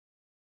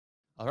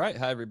All right,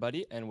 hi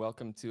everybody, and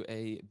welcome to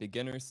a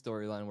beginner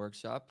storyline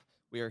workshop.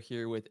 We are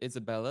here with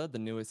Isabella, the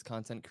newest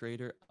content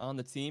creator on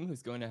the team,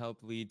 who's going to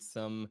help lead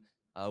some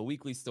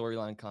weekly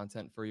storyline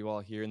content for you all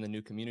here in the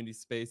new community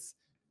space.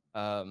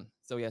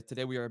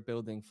 Today we are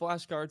building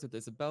flashcards with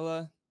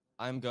Isabella.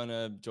 I'm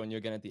gonna join you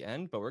again at the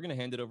end, but we're gonna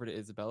hand it over to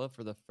Isabella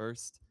for the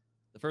first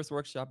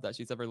workshop that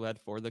she's ever led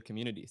for the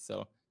community.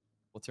 So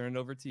we'll turn it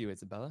over to you,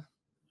 Isabella.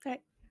 Okay.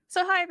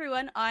 So hi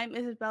everyone, I'm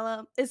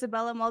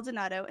Isabella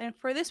Maldonado, and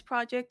for this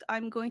project,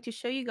 I'm going to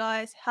show you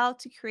guys how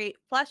to create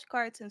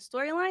flashcards in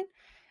Storyline.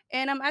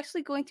 And I'm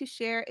actually going to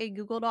share a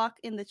Google Doc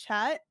in the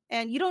chat,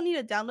 and you don't need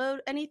to download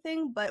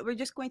anything, but we're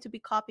just going to be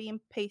copying and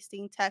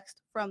pasting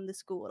text from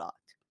this Google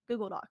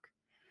Doc.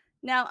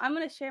 Now I'm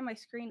going to share my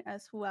screen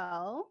as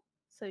well,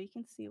 so you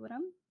can see what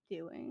I'm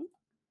doing.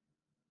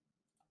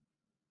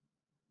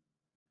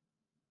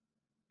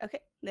 Okay,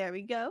 there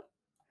we go.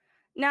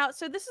 Now,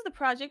 so this is the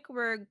project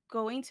we're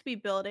going to be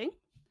building.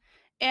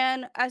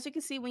 And as you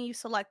can see, when you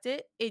select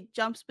it, it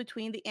jumps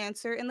between the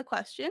answer and the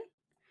question,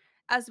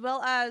 as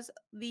well as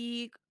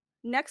the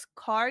next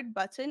card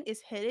button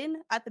is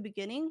hidden at the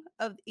beginning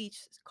of each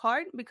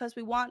card because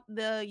we want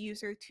the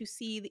user to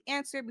see the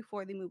answer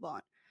before they move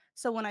on.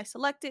 So when I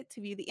select it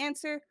to view the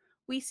answer,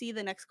 we see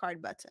the next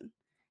card button.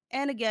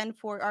 And again,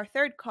 for our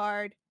third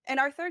card, and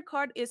our third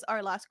card is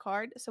our last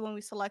card. So when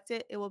we select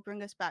it, it will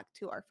bring us back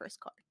to our first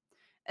card.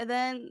 And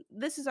then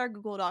this is our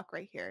Google Doc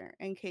right here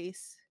in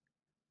case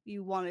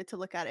you wanted to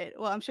look at it.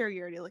 Well, I'm sure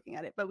you're already looking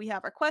at it, but we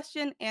have our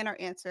question and our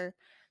answer.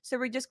 So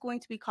we're just going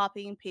to be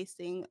copying and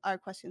pasting our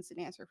questions and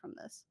answer from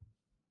this.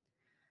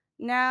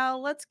 Now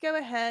let's go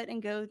ahead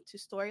and go to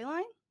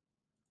Storyline.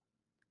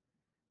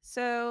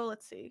 So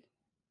let's see.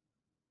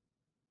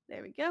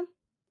 There we go.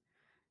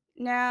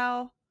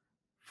 Now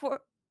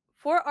for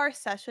our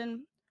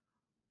session,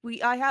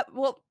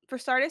 for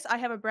starters, I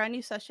have a brand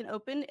new session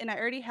open and I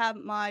already have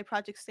my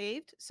project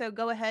saved. So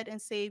go ahead and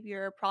save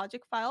your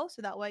project file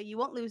so that way you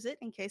won't lose it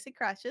in case it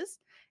crashes,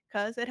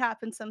 because it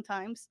happens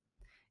sometimes.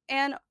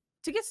 And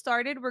to get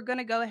started, we're going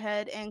to go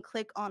ahead and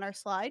click on our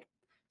slide.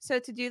 So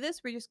to do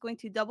this, we're just going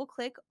to double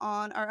click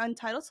on our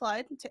untitled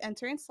slide to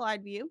enter in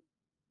slide view.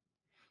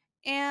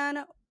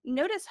 And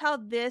notice how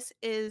this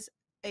is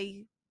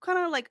a kind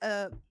of like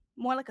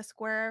more like a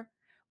square.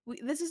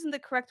 This isn't the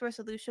correct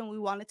resolution we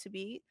want it to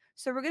be.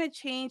 So we're going to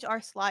change our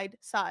slide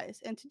size.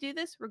 And to do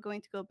this, we're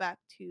going to go back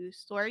to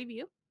story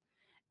view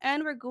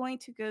and we're going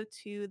to go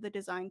to the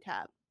design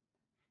tab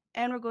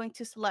and we're going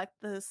to select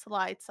the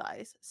slide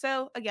size.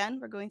 So again,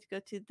 we're going to go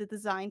to the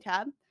design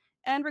tab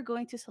and we're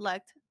going to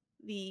select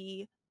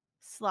the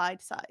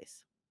slide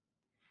size.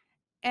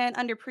 And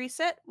under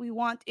preset, we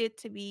want it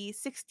to be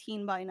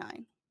 16 by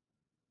 9.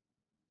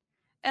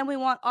 And we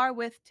want our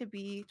width to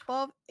be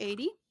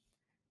 1280.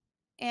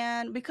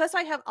 And because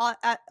I have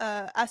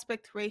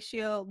aspect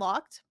ratio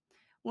locked,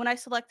 when I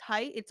select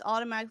height, it's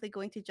automatically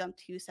going to jump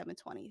to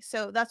 720.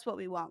 So that's what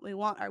we want. We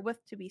want our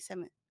width to be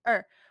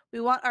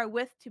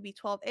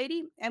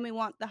 1280 and we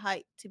want the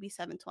height to be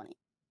 720.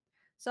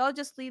 So I'll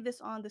just leave this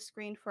on the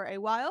screen for a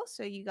while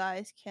so you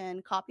guys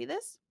can copy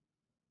this.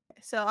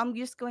 So I'm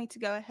just going to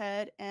go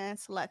ahead and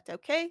select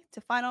OK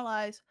to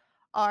finalize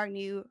our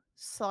new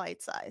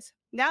slide size.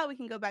 Now we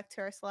can go back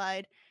to our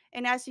slide,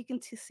 and as you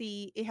can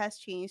see, it has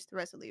changed the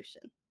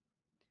resolution.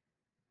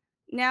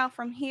 Now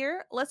from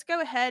here, let's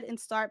go ahead and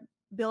start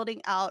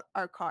building out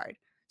our card.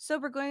 So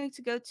we're going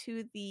to go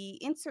to the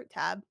Insert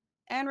tab,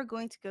 and we're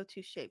going to go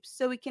to Shapes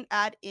so we can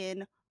add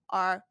in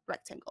our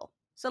rectangle.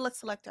 So let's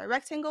select our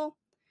rectangle,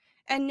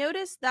 and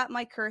notice that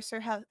my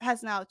cursor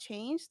has now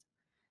changed.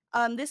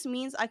 This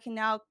means I can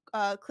now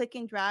click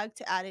and drag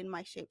to add in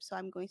my shape. So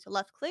I'm going to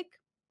left click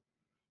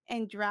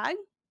and drag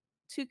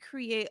to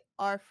create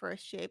our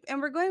first shape.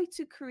 And we're going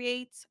to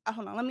create,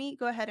 hold on, let me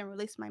go ahead and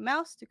release my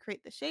mouse to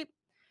create the shape.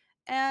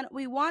 And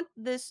we want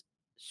this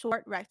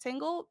short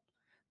rectangle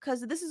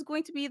because this is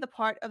going to be the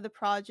part of the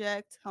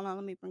project. Hold on,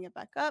 let me bring it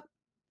back up.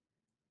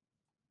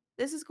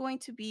 This is going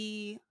to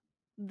be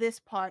this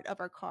part of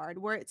our card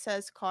where it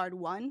says card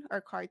 1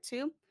 or card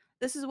 2.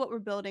 This is what we're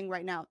building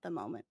right now at the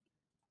moment.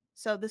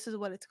 So this is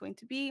what it's going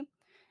to be.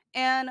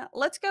 And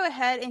let's go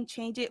ahead and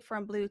change it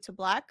from blue to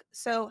black.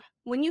 So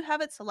when you have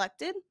it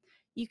selected,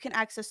 you can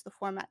access the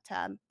Format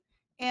tab.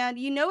 And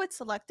you know it's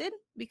selected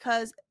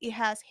because it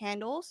has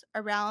handles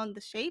around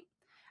the shape,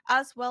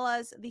 as well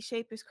as the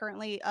shape is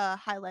currently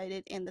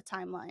highlighted in the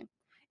timeline.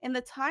 And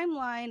the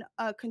timeline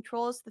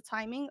controls the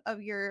timing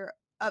of your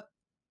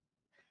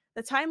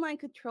the timeline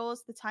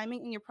controls the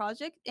timing in your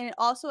project, and it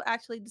also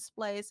actually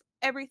displays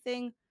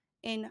everything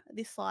in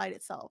the slide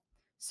itself.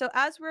 So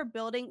as we're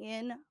building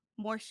in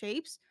more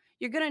shapes,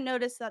 you're going to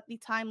notice that the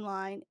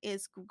timeline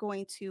is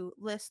going to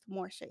list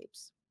more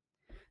shapes.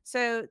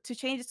 So to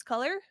change its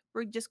color,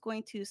 we're just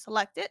going to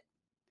select it,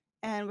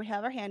 and we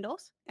have our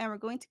handles, and we're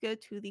going to go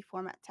to the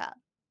Format tab.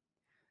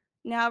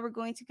 Now we're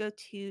going to go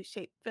to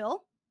Shape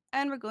Fill,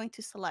 and we're going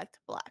to select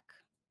black.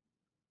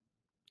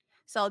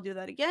 So I'll do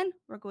that again.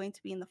 We're going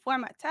to be in the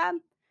Format tab.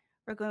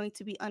 We're going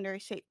to be under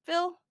Shape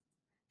Fill.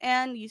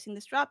 And using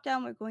this drop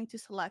down, we're going to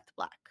select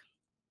black.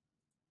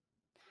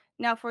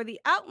 Now for the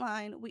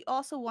outline, we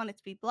also want it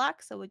to be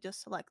black, so we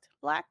just select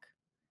black.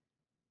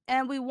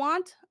 And we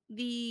want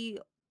the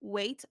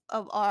weight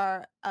of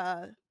our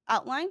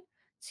outline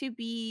to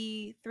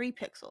be 3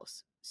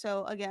 pixels.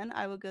 So again,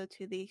 I would go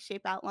to the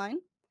shape outline,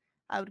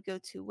 I would go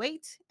to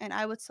weight, and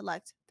I would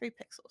select 3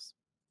 pixels.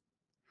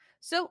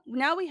 So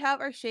now we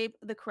have our shape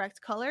the correct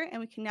color, and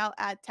we can now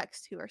add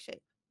text to our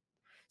shape.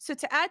 So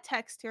to add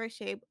text to our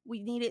shape, we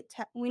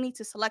need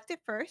to select it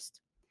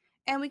first,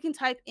 and we can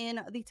type in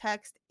the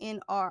text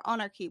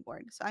on our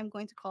keyboard. So I'm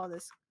going to call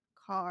this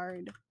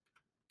card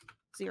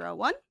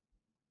 01.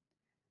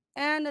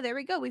 And there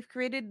we go. We've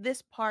created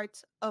this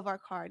part of our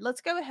card.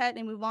 Let's go ahead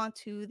and move on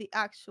to the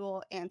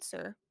actual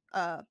answer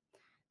part.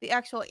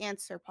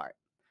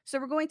 So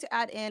we're going to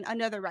add in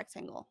another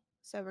rectangle.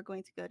 So we're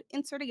going to go to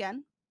insert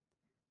again,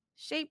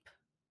 shape,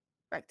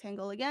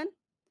 rectangle again.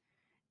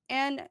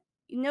 And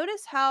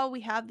notice how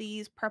we have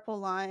these purple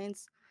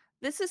lines.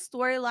 This is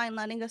Storyline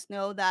letting us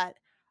know that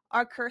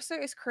our cursor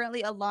is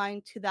currently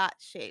aligned to that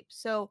shape.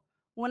 So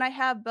when I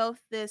have both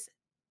the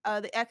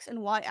X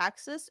and Y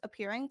axis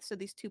appearing, so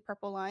these two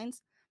purple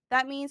lines,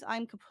 that means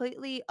I'm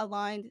completely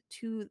aligned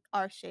to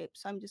our shape.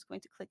 So I'm just going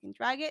to click and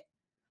drag it.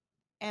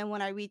 And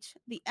when I reach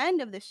the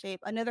end of the shape,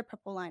 another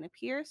purple line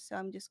appears. So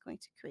I'm just going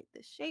to create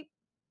this shape.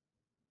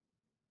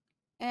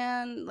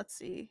 And let's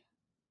see.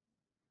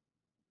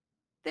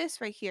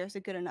 This right here is a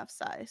good enough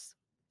size.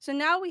 So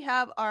now we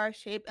have our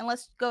shape, and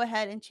let's go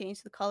ahead and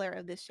change the color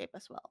of this shape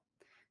as well.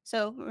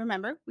 So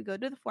remember, we go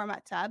to the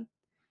Format tab,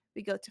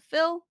 we go to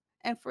Fill,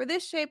 and for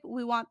this shape,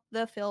 we want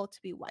the fill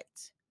to be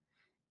white.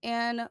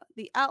 And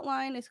the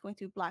outline is going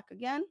to be black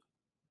again,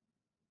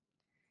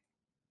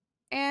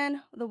 and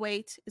the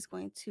weight is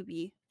going to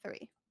be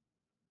 3.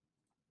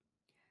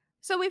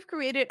 So we've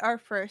created our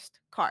first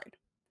card.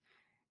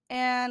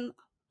 And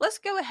let's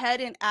go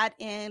ahead and add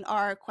in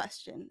our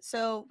question.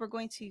 So we're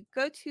going to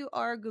go to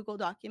our Google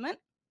document,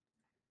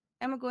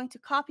 and we're going to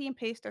copy and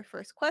paste our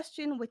first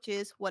question, which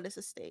is, what is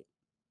a state?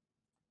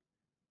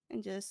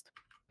 And just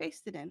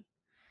paste it in.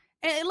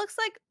 And it looks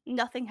like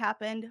nothing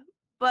happened,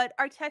 but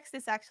our text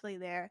is actually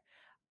there.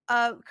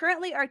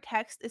 Currently, our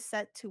text is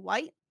set to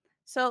white.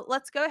 So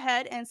let's go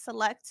ahead and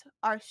select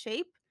our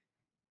shape.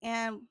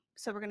 And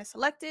so we're going to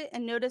select it,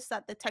 and notice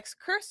that the text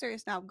cursor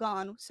is now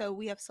gone. So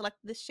we have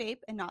selected the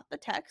shape and not the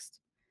text.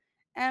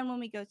 And when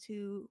we're going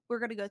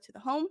to go to the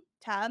Home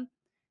tab,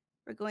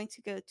 we're going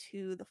to go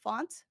to the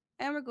font,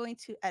 and we're going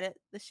to edit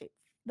the shape,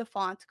 the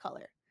font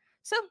color.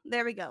 So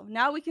there we go.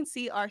 Now we can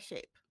see our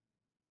shape.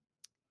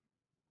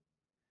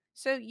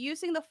 So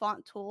using the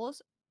font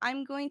tools,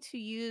 I'm going to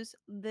use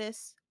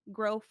this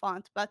grow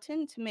font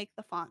button to make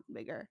the font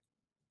bigger.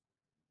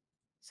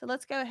 So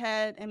let's go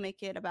ahead and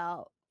make it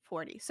about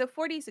 40. So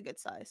 40 is a good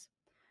size.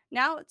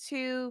 Now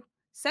to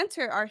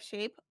center our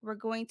shape, we're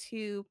going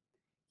to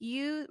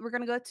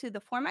go to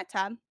the Format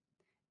tab,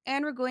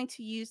 and we're going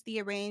to use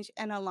the Arrange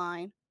and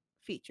Align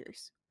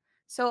features.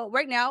 So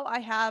right now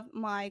I have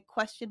my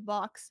question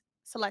box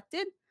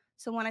selected.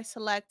 So when I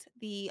select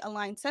the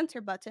Align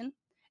Center button,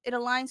 it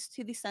aligns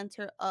to the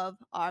center of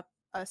our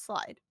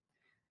slide.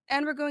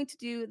 And we're going to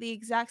do the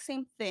exact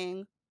same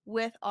thing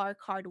with our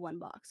card 1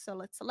 box. So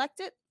let's select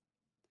it.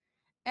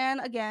 And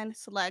again,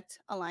 select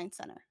Align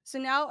Center. So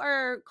now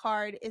our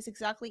card is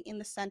exactly in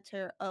the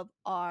center of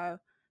our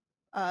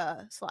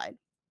slide.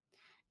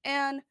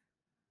 And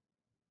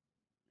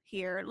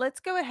here, let's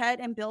go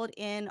ahead and build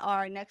in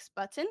our next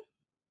button.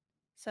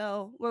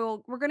 So we're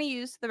going to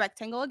use the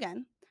rectangle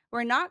again.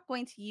 We're not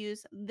going to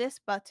use this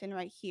button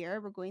right here.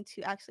 We're going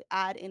to actually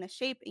add in a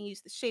shape and use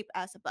the shape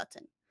as a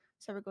button.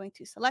 So we're going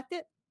to select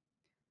it,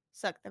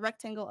 select the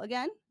rectangle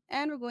again,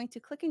 and we're going to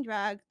click and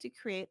drag to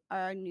create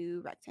our new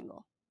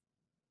rectangle.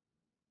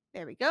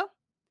 There we go.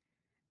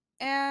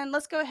 And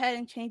let's go ahead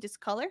and change its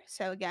color.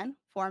 So again,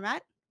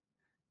 Format.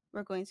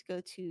 We're going to go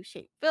to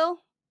Shape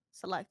Fill,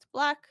 select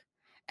black.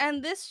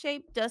 And this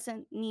shape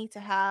doesn't need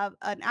to have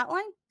an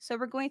outline, so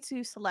we're going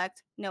to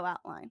select no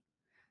outline.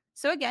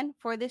 So again,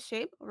 for this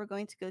shape, we're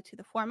going to go to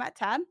the Format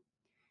tab.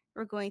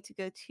 We're going to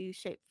go to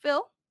Shape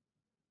Fill.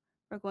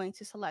 We're going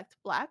to select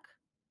black.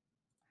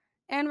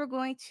 And we're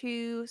going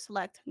to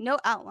select no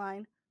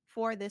outline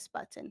for this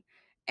button.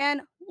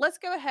 And let's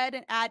go ahead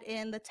and add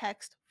in the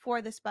text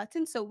for this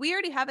button. So we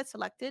already have it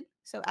selected.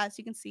 So as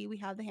you can see, we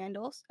have the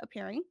handles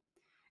appearing.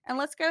 And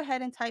let's go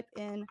ahead and type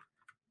in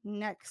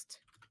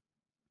next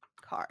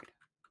card.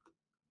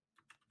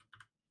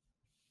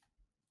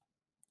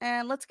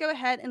 And let's go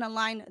ahead and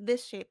align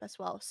this shape as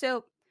well.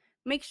 So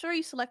make sure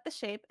you select the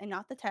shape and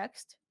not the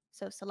text.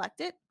 So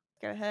select it.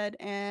 Go ahead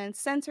and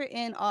center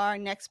in our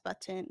next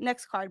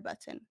card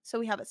button. So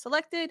we have it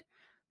selected.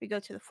 We go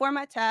to the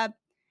Format tab,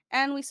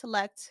 and we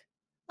select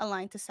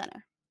Align to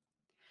Center.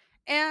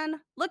 And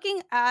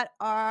looking at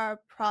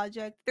our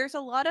project, there's a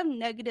lot of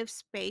negative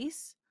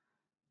space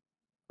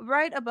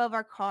right above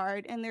our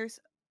card, and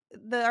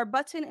our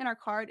button and our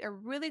card are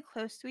really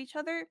close to each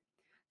other.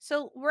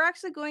 So we're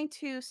actually going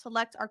to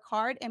select our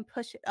card and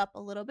push it up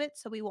a little bit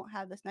so we won't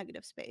have this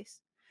negative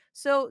space.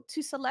 So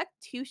to select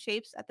 2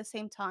 shapes at the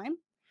same time,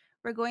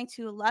 we're going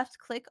to left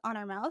click on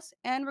our mouse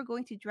and we're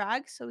going to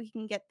drag so we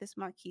can get this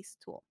marquise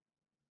tool.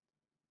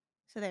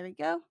 So there we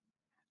go.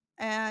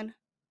 And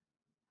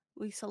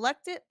we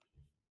select it.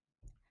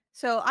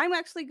 So I'm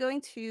actually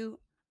going to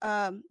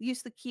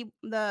use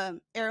the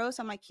arrows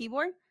on my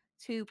keyboard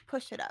to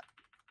push it up.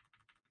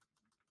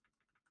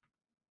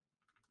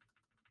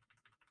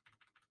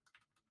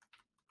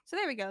 So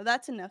there we go.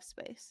 That's enough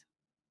space.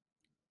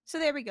 So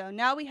there we go.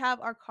 Now we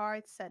have our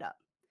cards set up.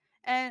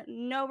 And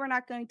no, we're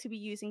not going to be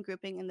using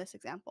grouping in this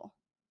example.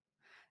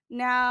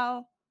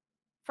 Now,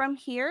 from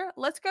here,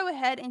 let's go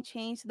ahead and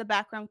change the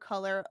background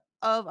color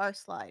of our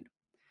slide.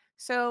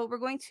 So we're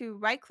going to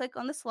right click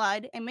on the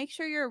slide and make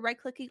sure you're right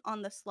clicking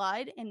on the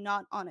slide and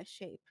not on a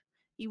shape.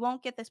 You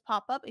won't get this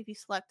pop up if you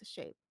select a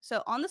shape.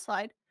 So on the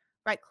slide,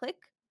 right click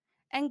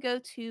and go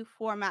to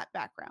format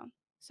background.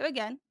 So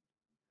again,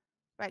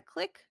 right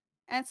click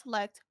and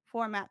select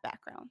format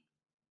background.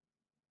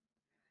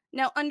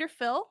 Now under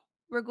fill,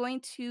 we're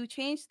going to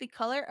change the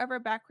color of our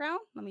background.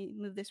 Let me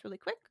move this really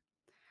quick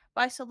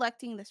by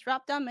selecting this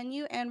drop down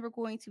menu, and we're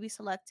going to be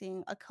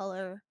selecting a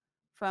color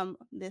from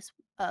this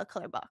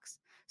color box.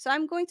 So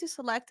I'm going to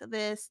select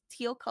this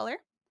teal color,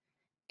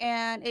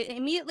 and it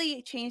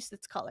immediately changed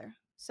its color.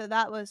 So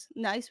that was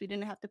nice. We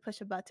didn't have to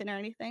push a button or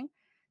anything.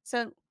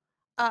 So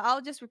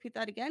I'll just repeat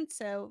that again.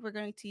 So we're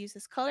going to use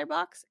this color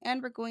box,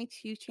 and we're going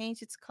to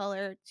change its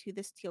color to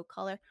this teal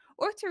color,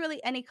 or to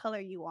really any color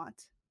you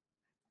want.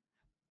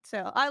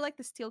 So I like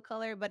this teal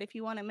color, but if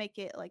you want to make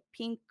it like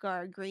pink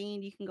or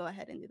green, you can go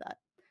ahead and do that.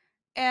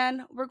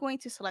 And we're going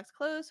to select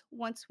close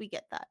once we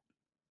get that.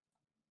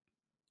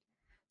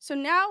 So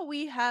now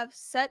we have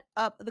set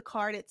up the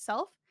card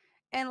itself,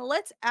 and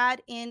let's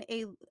add in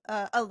a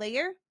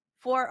layer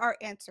for our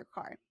answer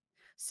card.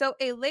 So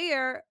a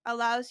layer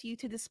allows you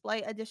to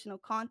display additional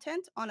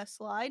content on a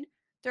slide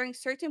during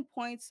certain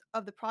points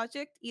of the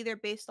project, either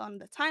based on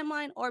the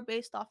timeline or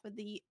based off of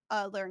the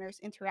learner's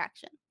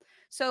interaction.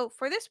 So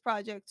for this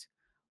project,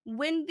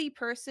 when the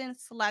person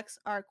selects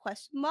our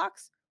question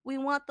box, we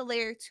want the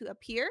layer to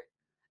appear.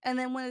 And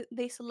then when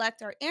they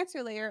select our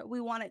answer layer, we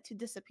want it to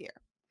disappear.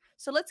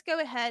 So let's go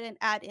ahead and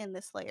add in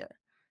this layer.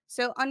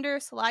 So under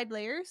slide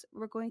layers,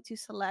 we're going to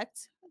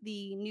select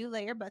the new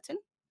layer button.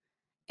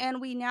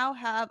 And we now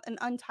have an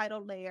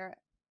untitled layer.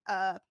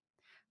 Uh,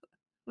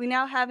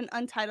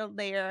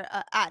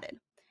 added.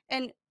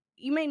 And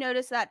you may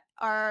notice that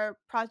our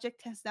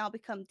project has now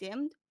become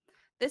dimmed.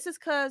 This is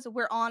because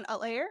we're on a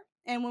layer.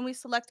 And when we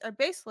select our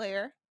base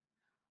layer,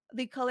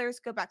 the colors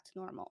go back to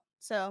normal.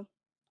 So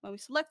when we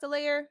select a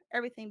layer,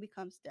 everything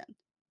becomes dimmed.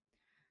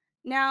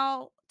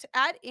 Now, to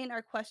add in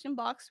our question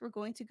box, we're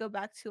going to go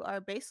back to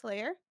our base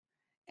layer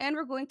and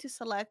we're going to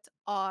select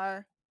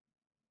our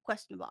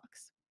question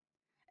box.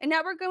 And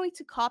now we're going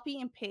to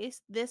copy and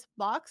paste this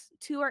box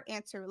to our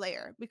answer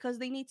layer because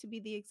they need to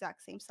be the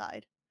exact same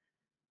side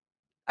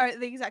or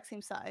the exact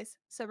same size.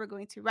 So we're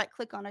going to right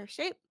click on our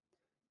shape,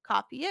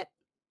 copy it.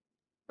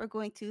 We're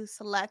going to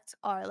select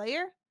our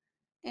layer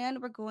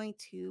and we're going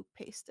to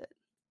paste it.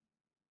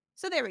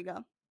 So there we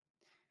go.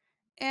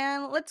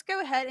 And let's go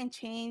ahead and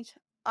change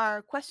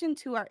our question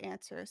to our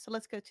answer. So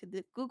let's go to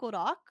the Google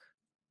Doc,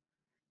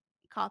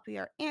 copy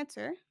our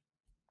answer,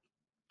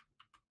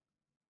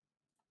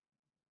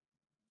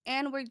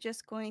 and we're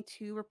just going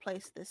to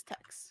replace this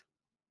text.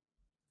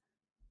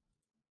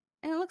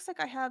 And it looks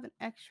like I have an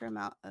extra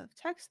amount of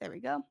text. There we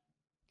go.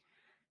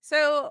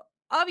 So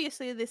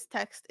obviously this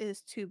text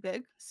is too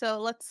big. So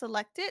let's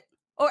select it.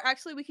 Or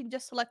actually we can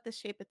just select the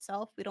shape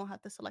itself. We don't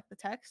have to select the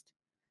text.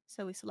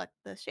 So we select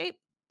the shape.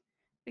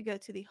 We go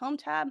to the Home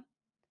tab.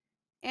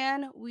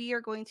 And we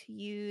are going to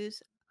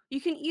use,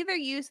 you can either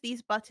use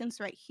these buttons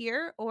right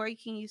here, or you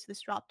can use this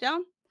drop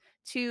down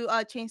to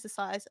change the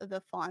size of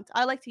the font.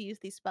 I like to use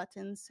these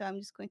buttons. So I'm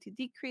just going to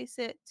decrease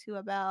it to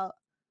about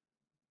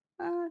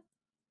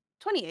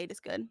 28 is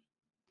good.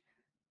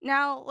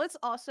 Now let's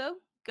also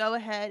go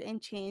ahead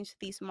and change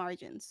these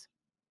margins.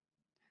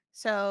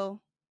 So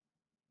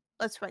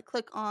let's right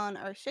click on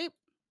our shape.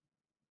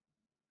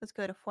 Let's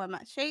go to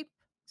format shape.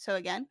 So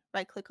again,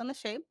 right click on the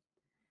shape,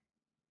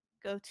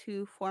 go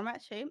to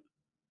format shape.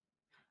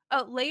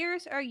 Oh,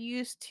 layers are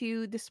used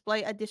to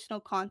display additional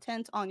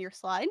content on your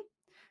slide.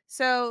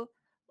 So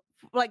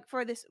like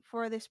for this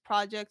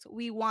project,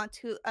 we want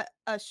to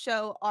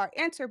show our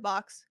answer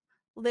box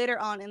later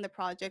on in the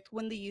project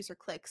when the user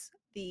clicks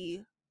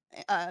the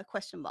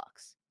question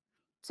box.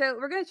 So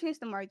we're going to change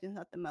the margins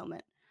at the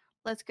moment.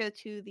 Let's go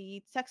to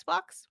the text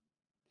box.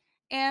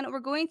 And we're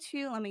going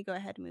to, let me go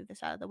ahead and move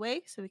this out of the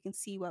way so we can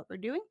see what we're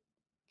doing.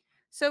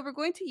 So we're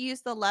going to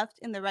use the left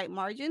and the right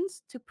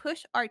margins to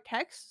push our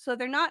text so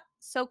they're not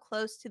so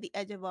close to the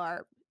edge of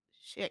our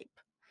shape.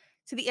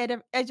 To the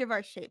edge of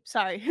our shape,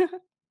 sorry.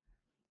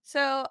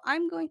 So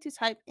I'm going to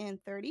type in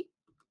 30.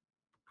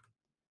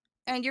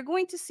 And you're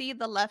going to see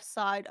the left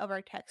side of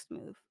our text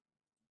move.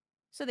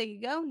 So there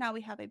you go. Now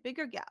we have a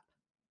bigger gap.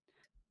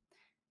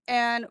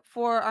 And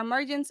for our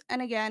margins,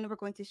 and again, we're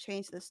going to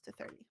change this to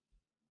 30.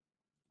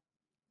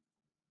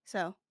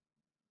 So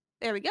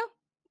there we go.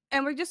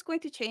 And we're just going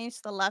to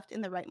change the left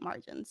and the right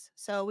margins.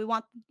 So we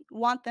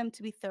want them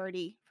to be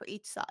 30 for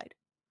each side.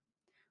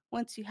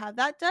 Once you have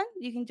that done,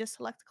 you can just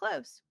select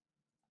close.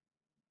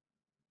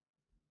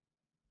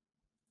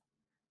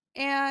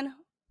 And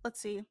let's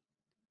see.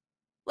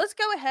 Let's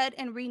go ahead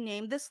and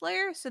rename this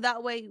layer so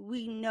that way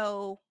we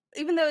know,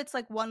 even though it's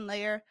like one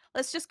layer,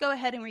 let's just go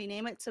ahead and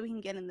rename it so we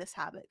can get in this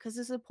habit because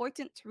it's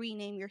important to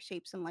rename your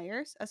shapes and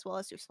layers as well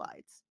as your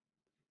slides.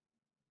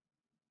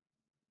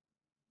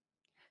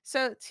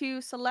 So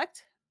to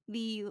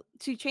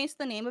change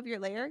the name of your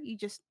layer, you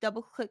just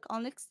double click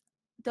on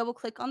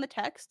the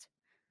text.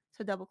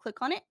 So double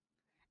click on it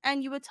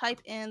and you would type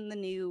in the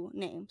new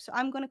name. So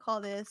I'm going to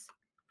call this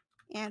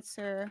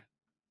answer.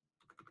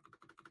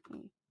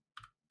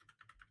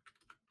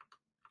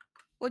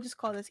 We'll just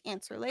call this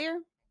answer layer.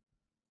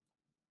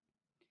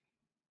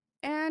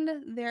 And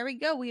there we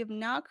go. We have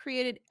now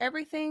created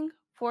everything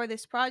for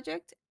this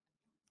project.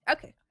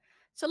 Okay,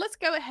 so let's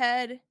go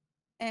ahead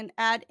and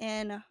add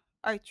in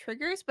our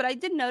triggers. But I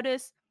did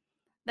notice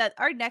that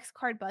our next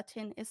card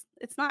button it's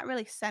not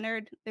really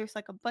centered. There's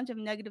like a bunch of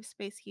negative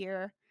space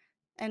here,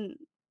 and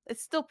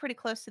it's still pretty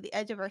close to the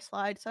edge of our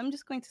slide. So I'm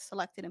just going to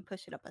select it and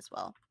push it up as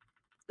well.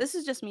 This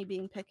is just me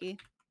being picky.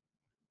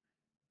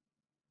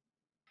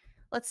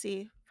 Let's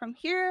see. From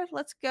here,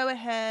 let's go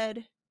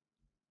ahead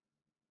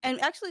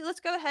and actually let's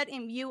go ahead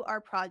and view our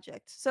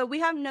project. So we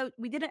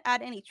didn't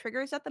add any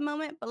triggers at the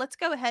moment, but let's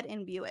go ahead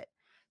and view it.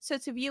 So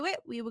to view it,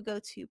 we will go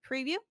to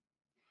preview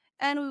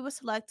and we will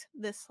select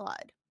this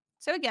slide.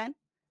 So again,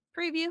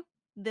 preview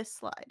this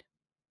slide.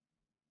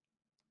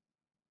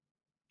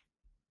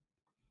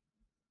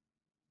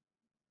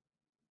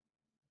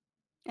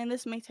 And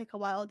this may take a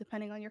while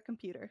depending on your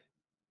computer.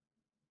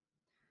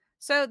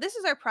 So this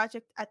is our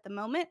project at the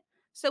moment.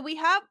 So we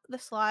have the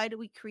slide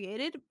we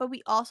created, but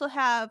we also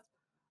have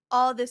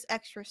all this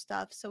extra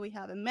stuff. So we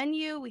have a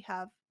menu, we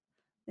have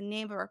the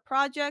name of our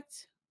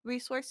project,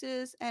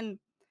 resources, and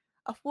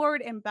a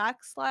forward and back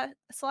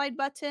slide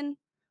button,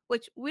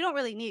 which we don't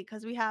really need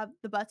because we have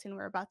the button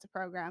we're about to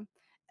program,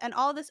 and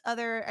all this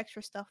other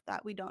extra stuff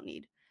that we don't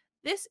need.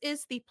 This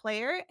is the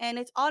player, and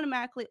it's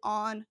automatically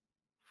on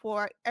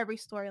for every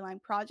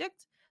storyline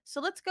project. So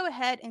let's go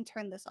ahead and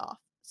turn this off.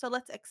 So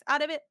let's X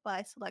out of it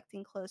by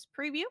selecting close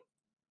preview.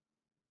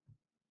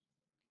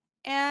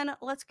 And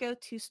let's go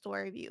to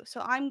story view.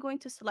 So I'm going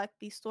to select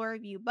the story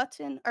view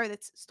button or the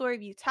story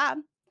view tab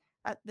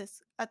at the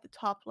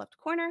top left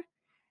corner.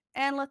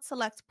 And let's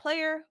select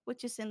player,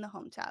 which is in the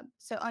home tab.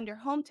 So under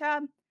home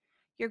tab,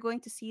 you're going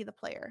to see the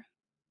player.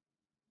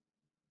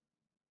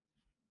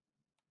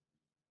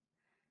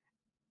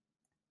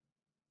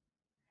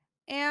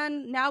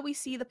 And now we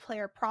see the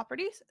player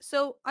properties.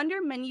 So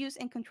under menus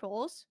and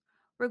controls,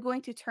 we're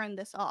going to turn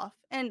this off.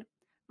 And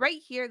right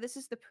here, this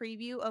is the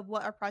preview of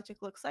what our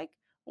project looks like.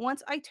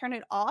 Once I turn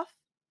it off,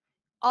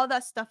 all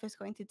that stuff is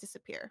going to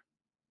disappear.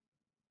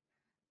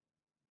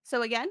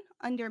 So again,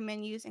 under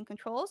menus and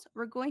controls,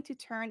 we're going to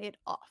turn it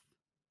off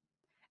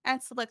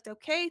and select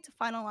OK to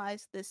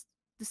finalize this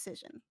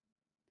decision.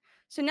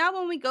 So now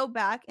when we go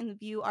back and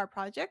view our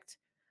project,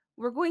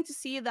 we're going to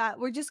see that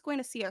we're just going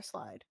to see our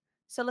slide.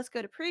 So let's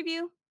go to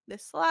preview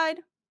this slide.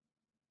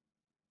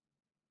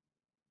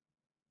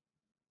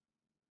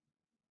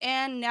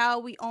 And now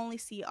we only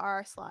see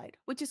our slide,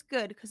 which is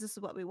good because this is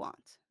what we want.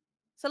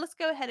 So let's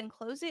go ahead and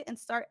close it and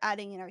start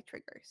adding in our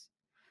triggers.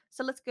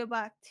 So let's go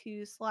back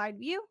to slide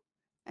view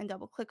and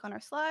double click on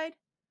our slide.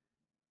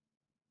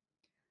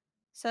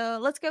 So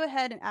let's go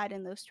ahead and add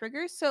in those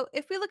triggers. So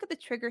if we look at the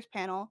triggers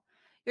panel,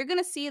 you're going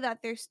to see that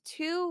there's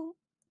two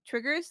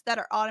triggers that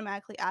are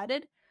automatically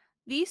added.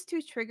 These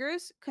two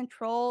triggers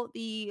control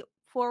the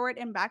forward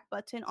and back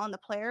button on the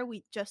player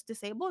we just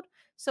disabled.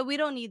 So we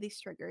don't need these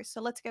triggers.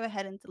 So let's go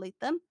ahead and delete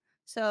them.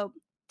 So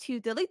to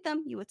delete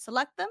them, you would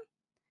select them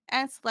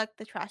and select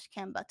the trash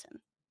can button.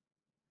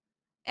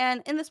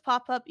 And in this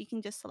pop-up, you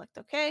can just select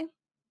OK.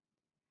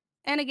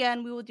 And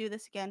again, we will do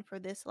this again for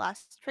this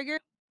last trigger.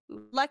 We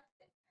select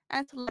it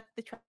and select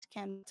the trash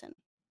can button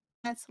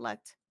and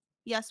select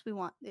yes, we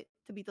want it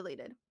to be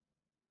deleted.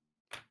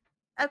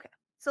 Okay,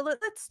 so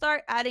let's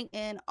start adding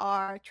in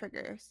our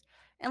triggers.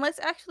 And let's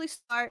actually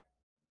start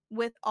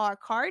with our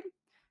card.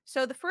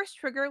 So the first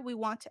trigger we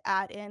want to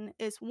add in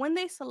is when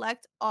they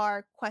select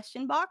our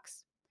question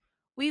box,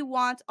 we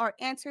want our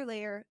answer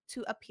layer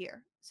to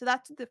appear. So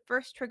that's the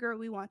first trigger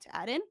we want to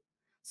add in.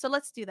 So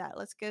let's do that.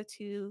 Let's go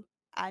to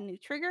add new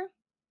trigger.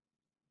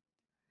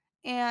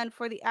 And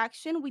for the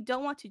action, we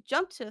don't want to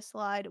jump to a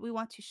slide. We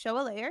want to show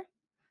a layer.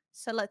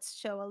 So let's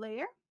show a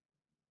layer.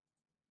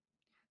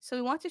 So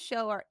we want to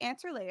show our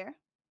answer layer.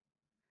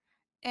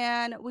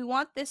 And we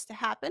want this to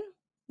happen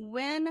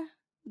when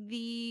the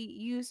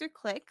user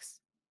clicks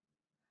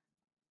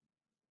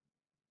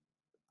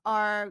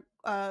our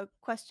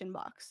question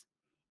box.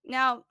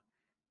 Now,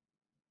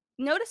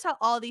 notice how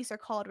all these are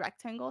called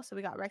rectangle. So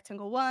we got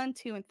rectangle 1,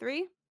 2, and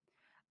 3.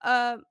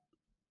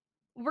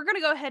 We're going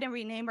to go ahead and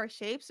rename our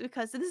shapes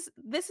because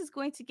this is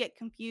going to get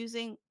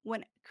confusing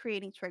when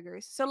creating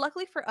triggers. So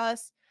luckily for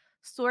us,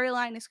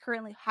 Storyline is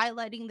currently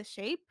highlighting the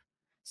shape.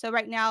 So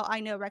right now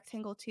I know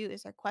rectangle 2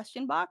 is our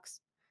question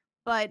box,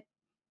 but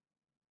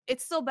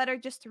it's still better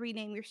just to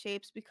rename your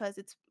shapes because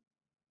it's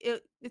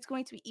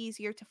going to be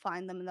easier to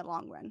find them in the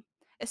long run,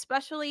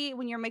 especially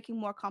when you're making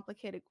more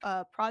complicated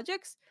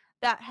projects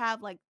that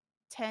have like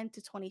 10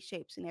 to 20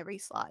 shapes in every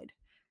slide.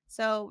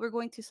 So we're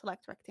going to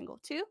select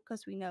rectangle 2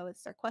 because we know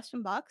it's our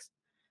question box,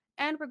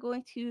 and we're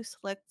going to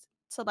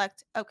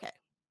select OK.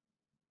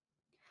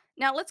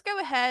 Now let's go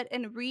ahead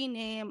and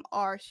rename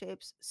our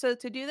shapes. So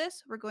to do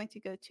this, we're going to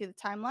go to the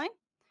timeline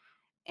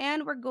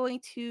and we're going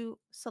to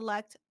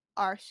select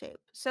our shape.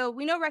 So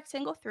we know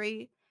rectangle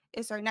 3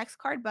 is our next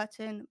card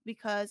button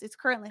because it's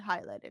currently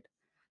highlighted.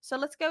 So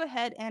let's go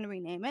ahead and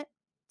rename it.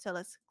 So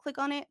let's click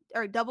on it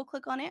or double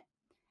click on it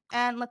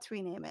and let's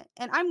rename it.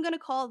 And I'm going to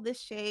call this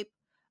shape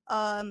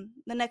the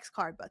next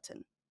card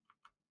button.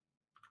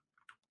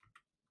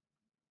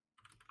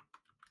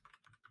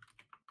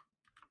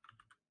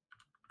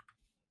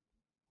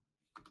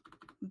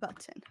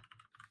 Button.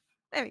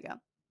 There we go.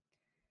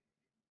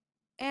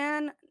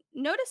 And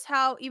notice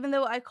how even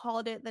though I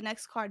called it the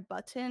next card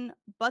button,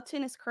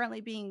 button is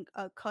currently being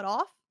cut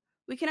off.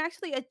 We can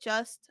actually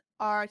adjust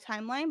our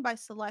timeline by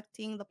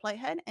selecting the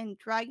playhead and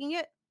dragging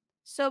it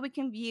so we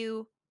can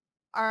view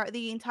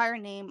the entire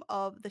name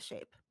of the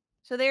shape.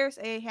 So there's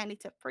a handy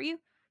tip for you.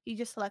 You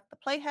just select the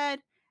playhead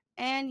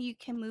and you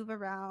can move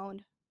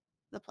around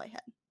the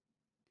playhead.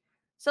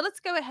 So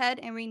let's go ahead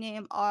and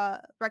rename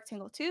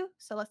rectangle 2.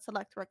 So let's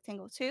select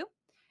rectangle 2.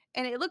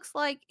 And it looks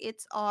like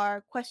it's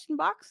our question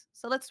box.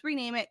 So let's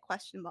rename it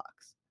question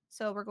box.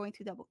 So we're going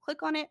to double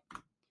click on it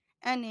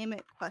and name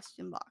it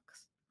question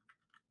box.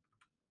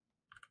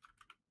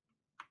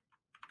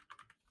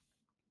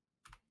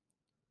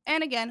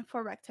 And again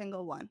for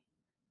rectangle 1.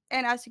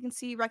 And as you can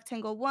see,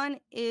 rectangle 1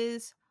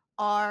 is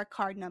our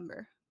card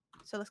number.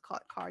 So let's call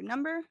it card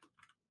number.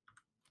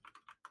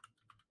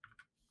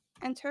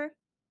 Enter.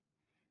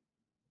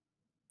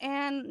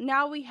 And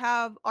now we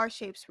have our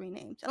shapes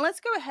renamed. And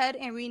let's go ahead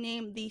and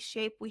rename the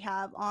shape we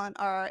have on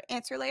our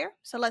answer layer.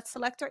 So let's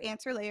select our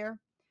answer layer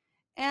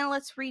and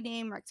let's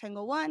rename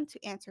rectangle 1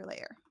 to answer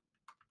layer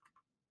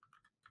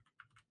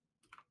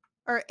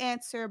or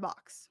answer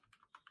box.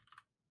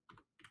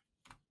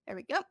 There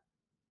we go.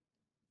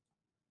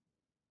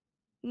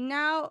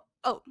 Now,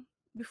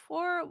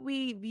 before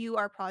we view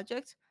our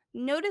project,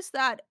 notice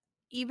that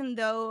even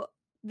though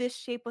this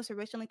shape was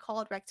originally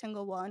called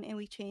rectangle 1 and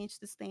we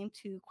changed this name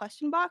to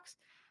question box,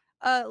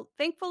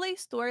 thankfully,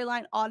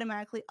 Storyline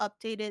automatically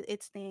updated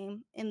its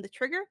name in the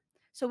trigger.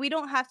 So we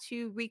don't have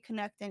to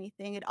reconnect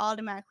anything. It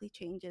automatically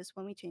changes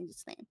when we change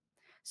its name.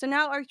 So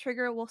now our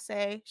trigger will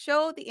say,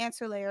 show the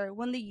answer layer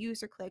when the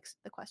user clicks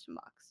the question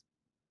box.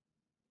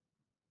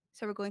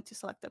 So we're going to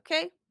select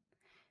OK.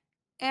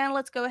 And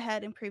let's go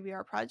ahead and preview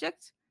our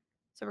project.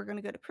 So we're going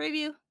to go to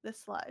preview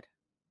this slide.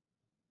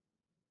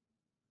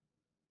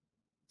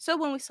 So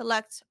when we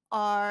select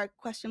our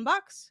question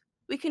box,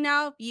 we can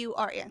now view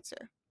our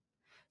answer.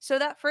 So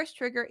that first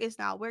trigger is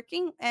now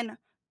working. And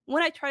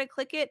when I try to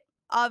click it,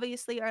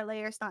 obviously our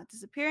layer is not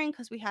disappearing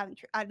because we haven't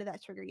added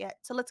that trigger yet.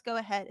 So let's go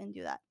ahead and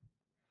do that.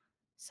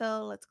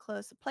 So let's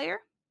close the player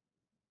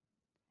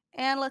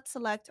and let's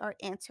select our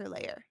answer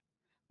layer.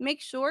 Make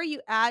sure you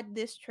add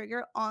this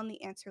trigger on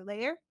the answer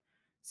layer.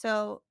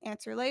 So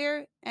answer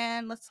layer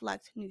and let's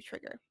select new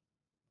trigger.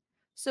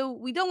 So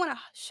we don't want to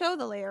show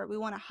the layer, we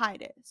want to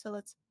hide it. So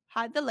let's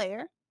hide the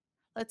layer.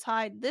 Let's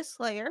hide this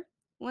layer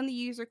when the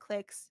user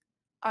clicks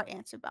our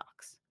answer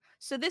box.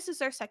 So this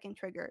is our second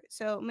trigger.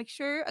 So make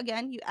sure,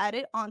 again, you add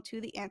it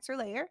onto the answer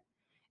layer.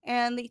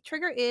 And the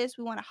trigger is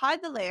we want to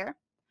hide the layer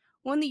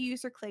when the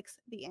user clicks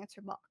the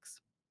answer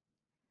box.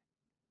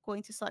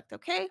 Going to select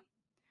OK.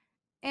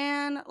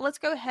 And let's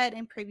go ahead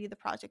and preview the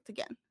project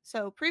again.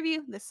 So preview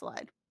this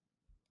slide.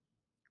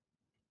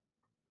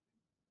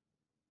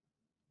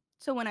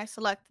 So when I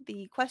select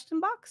the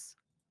question box,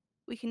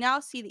 we can now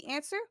see the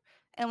answer.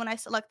 And when I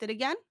select it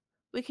again,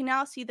 we can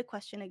now see the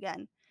question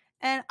again.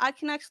 And I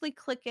can actually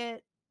click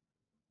it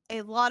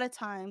a lot of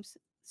times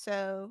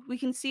so we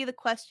can see the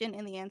question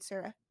and the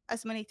answer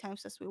as many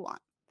times as we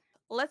want.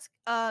 Let's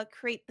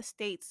create the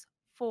states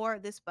for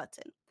this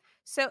button.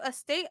 So a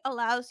state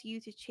allows you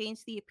to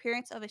change the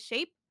appearance of a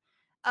shape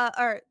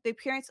or the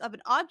appearance of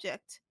an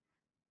object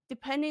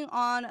depending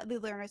on the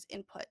learner's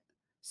input.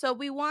 So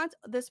we want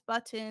this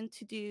button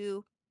to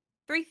do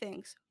three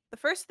things. The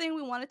first thing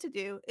we want it to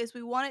do is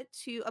we want it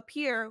to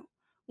appear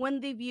when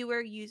the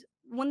viewer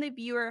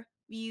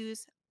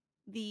views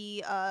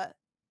the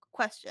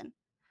question.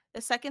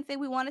 The second thing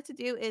we want it to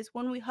do is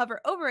when we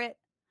hover over it,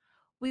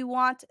 we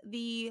want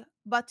the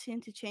button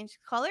to change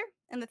color.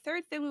 And the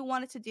third thing we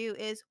want it to do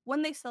is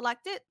when they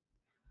select it,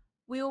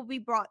 we will be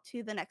brought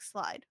to the next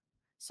slide.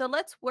 So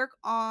let's work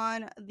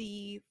on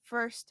the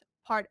first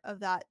part of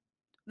that.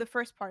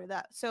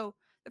 So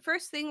the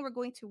first thing we're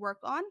going to work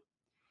on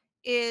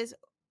is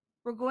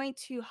we want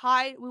to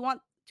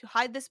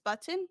hide this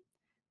button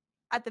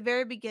at the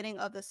very beginning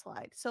of the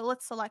slide. So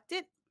let's select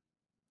it.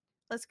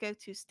 Let's go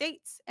to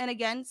states. And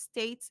again,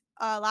 states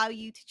allow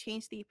you to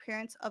change the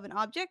appearance of an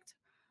object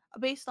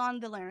based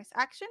on the learner's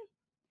action.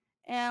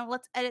 and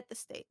let's edit the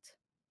state.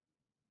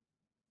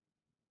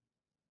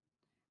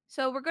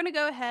 So we're going to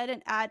go ahead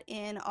and add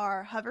in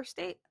our hover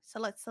state. So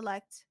let's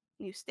select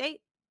new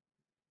state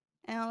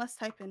and let's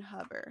type in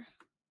hover.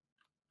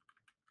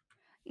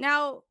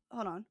 Now,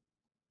 hold on.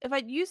 If I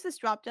use this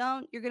drop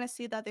down, you're going to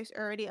see that there's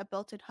already a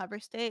built-in hover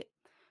state.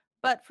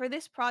 But for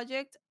this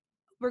project,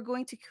 we're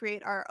going to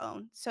create our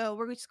own. So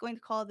we're just going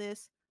to call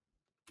this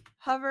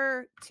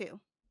hover 2.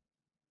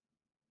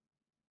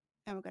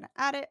 And we're going to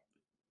add it.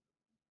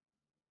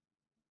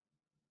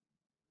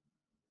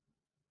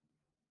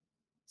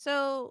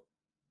 So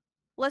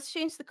let's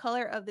change the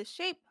color of this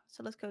shape.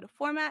 So let's go to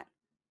format.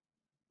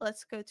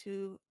 Let's go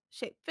to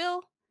shape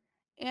fill.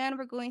 And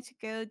we're going to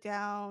go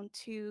down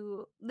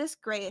to this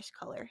grayish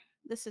color.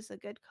 This is a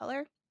good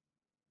color.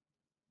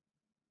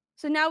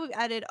 So now we've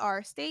added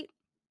our state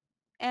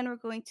and we're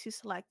going to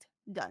select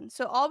done.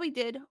 So all we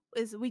did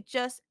is we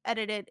just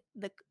edited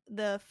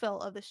the fill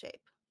of the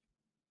shape.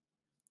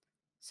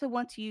 So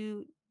once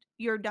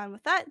you're done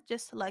with that,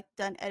 just select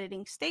done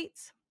editing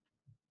states.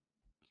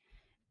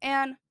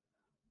 And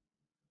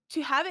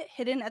to have it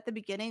hidden at the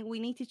beginning, we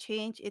need to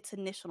change its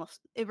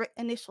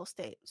initial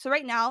state. So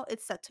right now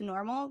it's set to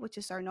normal, which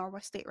is our normal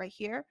state right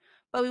here,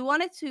 but we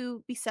want it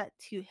to be set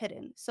to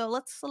hidden. So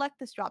let's select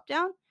this drop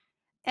down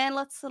and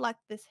let's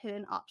select this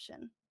hidden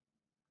option.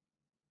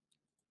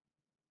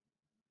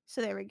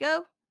 So there we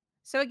go.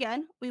 So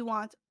again, we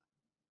want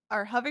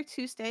our hover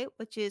 2 state,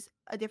 which is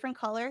a different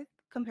color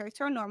compared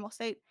to our normal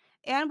state,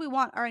 and we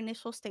want our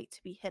initial state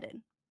to be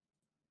hidden.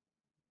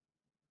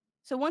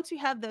 So once we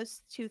have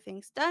those two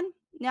things done,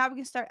 now we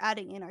can start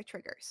adding in our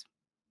triggers.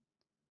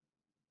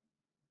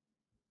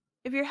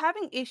 If you're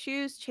having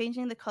issues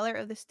changing the color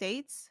of the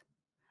states,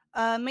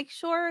 make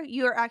sure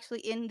you're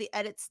actually in the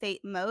edit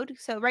state mode.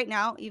 So right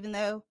now, even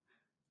though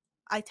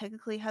I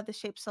technically have the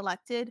shape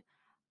selected,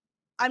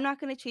 I'm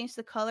not going to change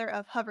the color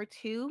of the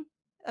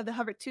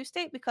hover 2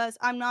 state because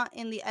I'm not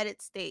in the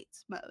edit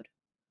states mode.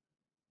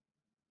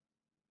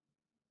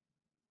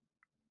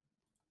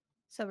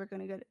 So we're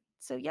going to go to,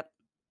 so yep.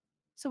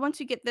 So once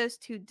you get those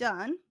two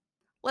done,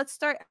 let's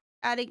start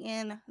adding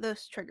in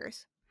those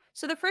triggers.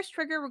 So the first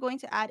trigger we're going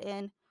to add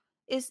in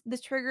is the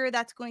trigger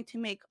that's going to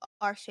make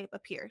our shape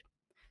appear.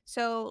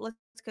 So let's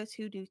go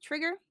to new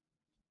trigger.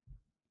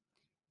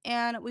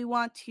 And we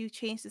want to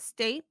change the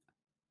state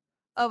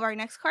of our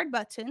next card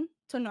button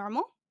to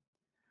normal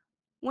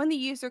when the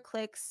user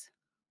clicks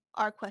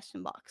our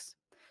question box.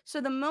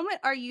 So the moment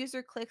our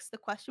user clicks the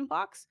question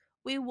box,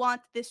 we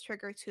want this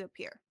trigger to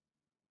appear.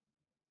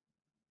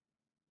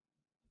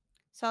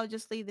 So I'll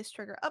just leave this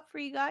trigger up for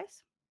you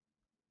guys.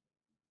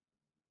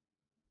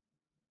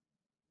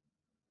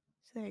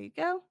 So there you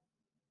go.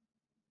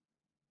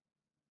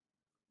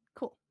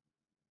 Cool.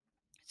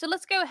 So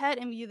let's go ahead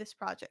and view this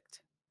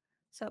project.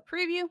 So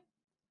preview,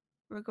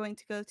 we're going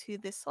to go to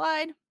this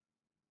slide.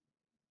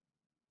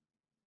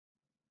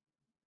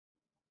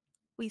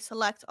 We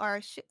select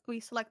our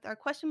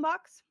question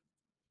box.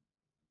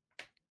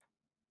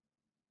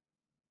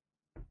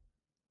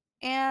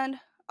 And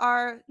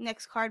our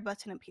next card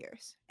button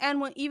appears.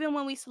 And even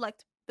when we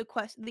select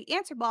the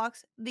answer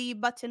box, the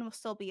button will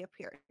still be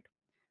appeared.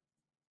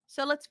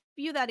 So let's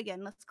view that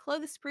again. Let's close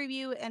this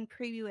preview and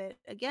preview it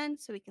again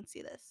so we can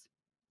see this.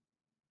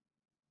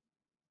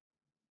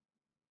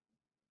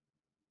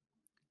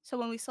 So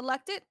when we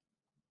select it,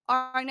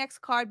 our next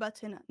card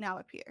button now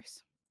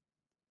appears.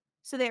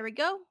 So there we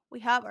go. We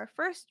have our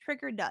first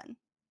trigger done.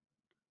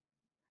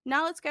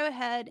 Now let's go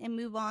ahead and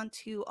move on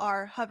to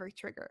our hover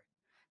trigger.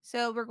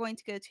 So we're going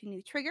to go to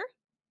new trigger.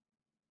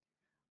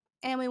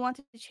 And we want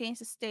to change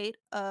the state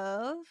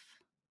of,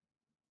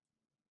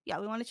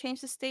 we want to change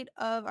the state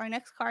of our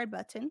next card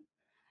button.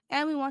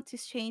 And we want to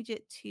change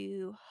it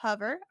to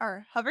hover,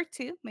 or hover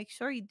 2. Make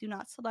sure you do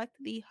not select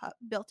the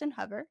built-in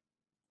hover.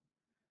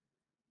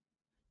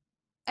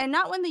 And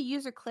not when the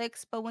user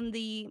clicks, but when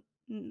the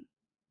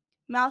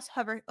mouse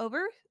hovers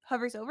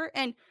over.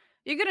 And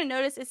you're going to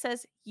notice it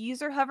says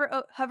user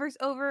hovers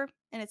over,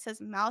 and it says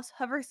mouse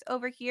hovers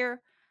over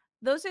here.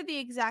 Those are the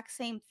exact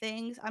same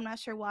things. I'm not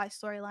sure why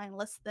Storyline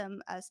lists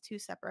them as two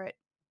separate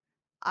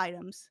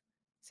items.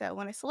 So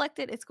when I select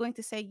it, it's going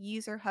to say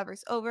user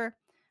hovers over,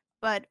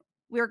 but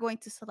we're going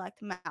to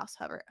select mouse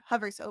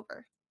hovers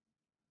over.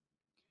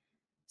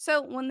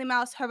 So when the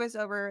mouse hovers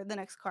over the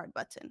next card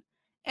button.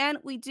 And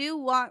we do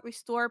want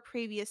restore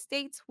previous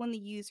states when the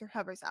user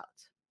hovers out.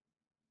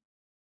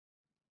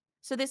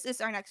 So this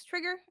is our next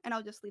trigger, and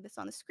I'll just leave this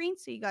on the screen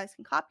so you guys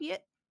can copy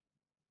it.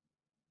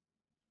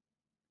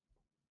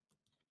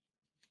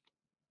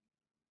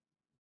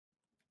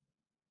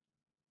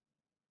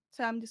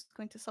 So I'm just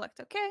going to select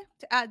OK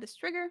to add this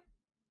trigger.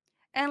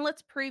 And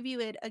let's preview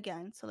it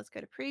again. So let's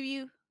go to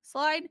preview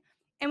slide.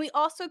 And we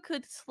also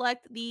could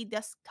select the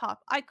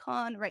desktop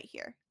icon right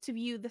here to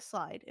view the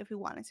slide if we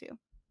wanted to.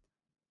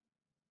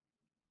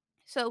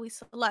 So we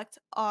select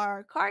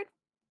our card.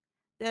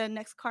 The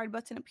next card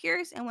button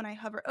appears, and when I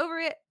hover over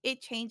it,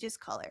 it changes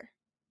color.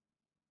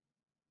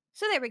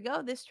 So there we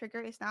go. This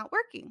trigger is now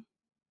working.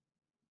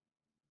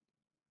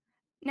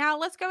 Now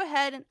let's go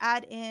ahead and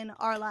add in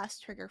our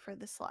last trigger for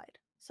this slide.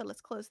 So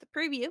let's close the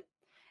preview.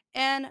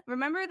 And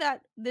remember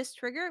that this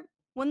trigger,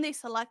 when they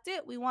select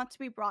it, we want to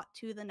be brought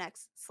to the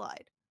next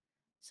slide.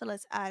 So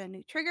let's add a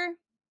new trigger.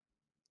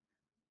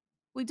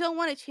 We don't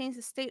want to change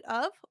the state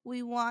of,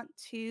 we want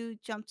to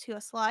jump to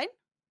a slide.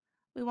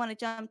 We want to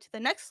jump to the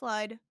next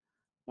slide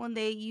when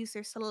the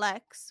user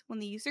selects, when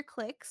the user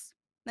clicks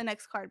the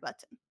next card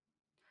button.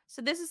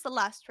 So this is the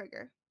last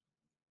trigger.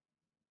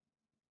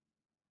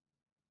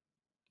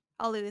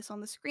 I'll leave this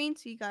on the screen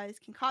so you guys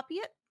can copy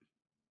it.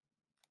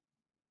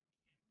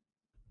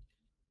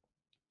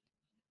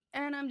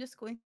 And I'm just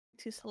going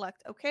to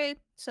select OK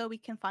so we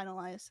can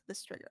finalize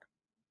this trigger.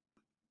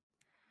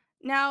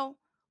 Now,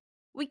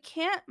 we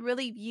can't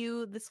really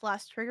view this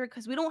last trigger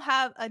because we don't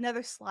have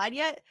another slide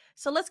yet.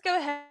 So let's go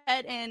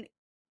ahead and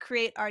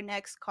create our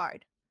next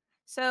card.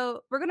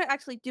 So we're going to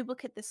actually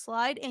duplicate this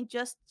slide and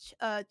just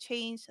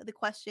change the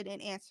question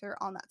and answer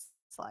on that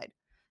slide.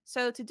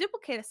 So to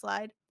duplicate a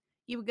slide,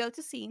 you would go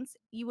to scenes,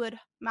 you would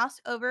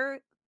mouse over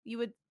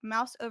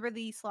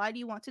the slide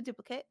you want to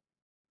duplicate,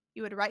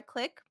 you would right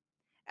click,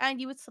 and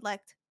you would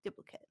select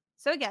duplicate.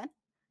 So again,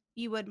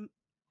 you would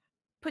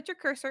put your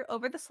cursor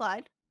over the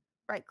slide,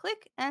 right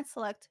click, and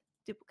select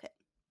duplicate.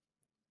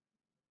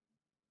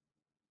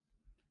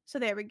 So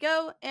there we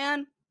go.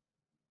 And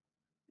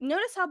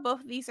notice how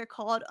both of these are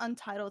called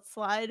untitled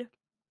slide.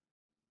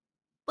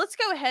 Let's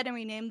go ahead and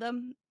rename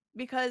them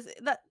because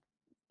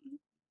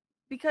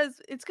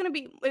it's going to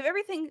be, if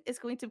everything is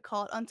going to be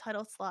called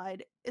untitled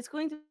slide,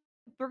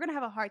 we're going to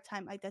have a hard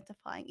time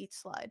identifying each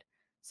slide.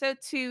 So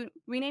to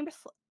rename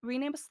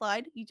a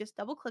slide, you just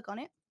double click on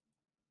it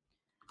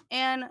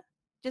and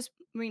just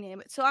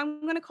rename it. So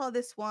I'm going to call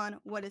this one,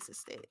 what is the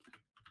state?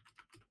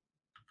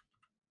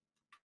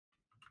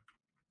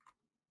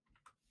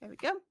 There we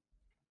go.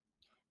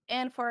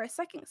 And for our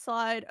second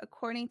slide,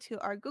 according to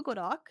our Google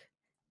Doc,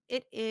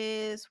 it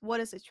is, what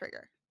is a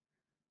trigger?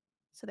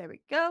 So there we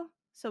go.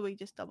 So we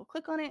just double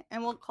click on it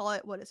and we'll call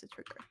it, what is a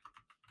trigger?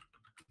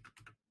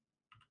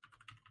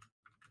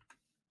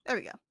 There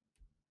we go.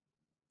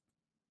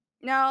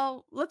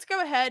 Now let's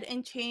go ahead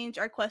and change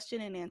our question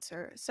and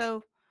answer.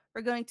 So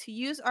we're going to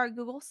use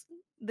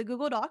the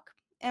Google Doc,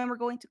 and we're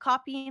going to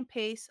copy and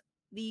paste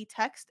the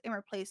text and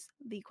replace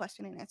the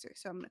question and answer.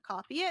 So I'm going to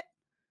copy it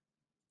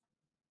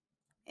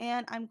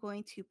and I'm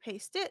going to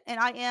paste it. And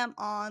I am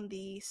on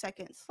the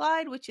second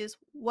slide, which is,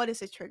 what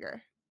is a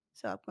trigger?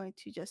 So I'm going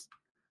to just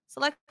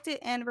select it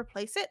and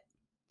replace it.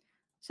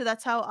 So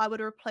that's how I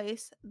would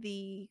replace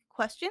the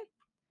question.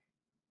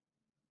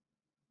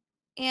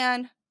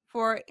 And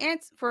for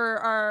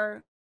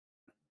our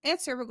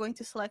answer, we're going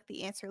to select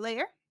the answer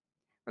layer.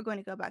 We're going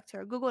to go back to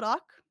our Google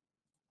Doc,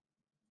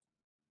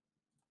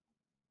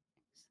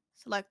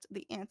 select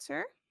the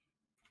answer,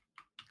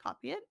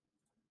 copy it,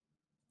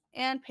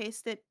 and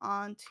paste it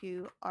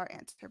onto our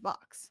answer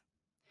box.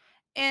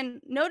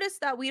 And notice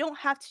that we don't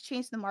have to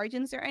change the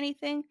margins or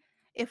anything.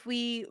 If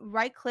we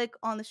right click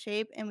on the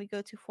shape and we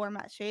go to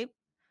format shape,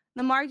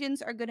 the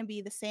margins are going to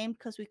be the same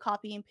because we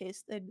copy and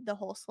pasted the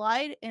whole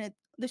slide, and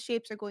the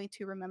shapes are going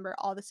to remember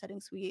all the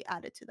settings we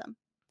added to them.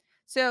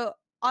 So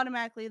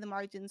automatically the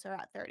margins are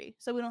at 30.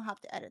 So we don't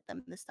have to edit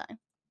them this time.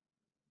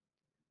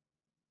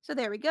 So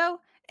there we go.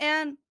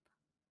 And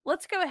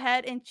let's go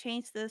ahead and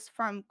change this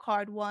from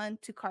card 1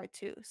 to card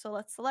 2. So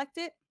let's select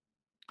it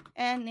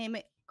and name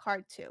it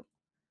card 2.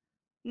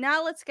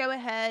 Now let's go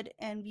ahead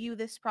and view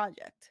this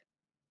project.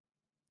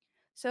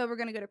 So we're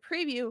going to go to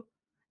preview,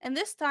 and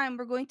this time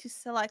we're going to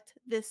select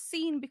this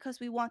scene because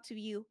we want to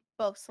view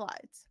both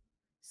slides.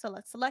 So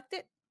let's select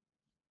it.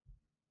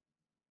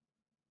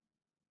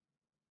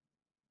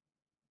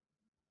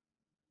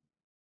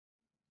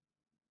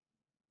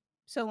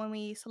 So when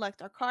we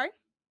select our card,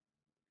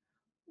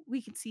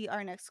 we can see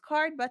our next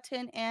card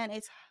button and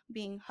it's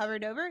being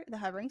hovered over. The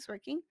hovering's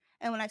working.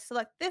 And when I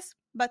select this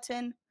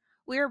button,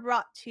 we are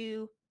brought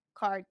to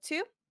card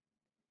 2.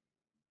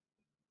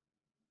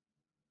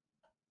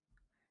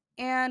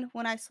 And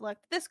when I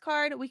select this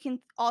card, we can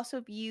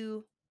also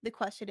view the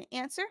question and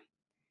answer,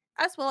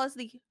 as well as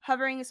the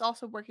hovering is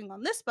also working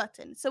on this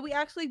button. So we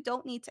actually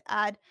don't need to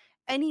add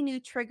any new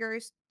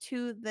triggers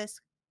to this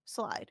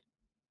slide.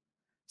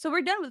 So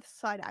we're done with the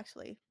slide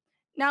actually.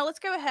 Now let's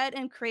go ahead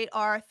and create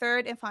our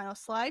third and final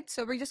slide.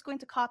 So we're just going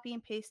to copy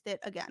and paste it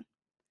again.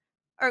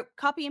 Or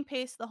copy and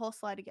paste the whole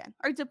slide again.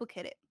 Or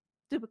duplicate it.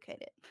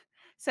 Duplicate it.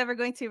 So we're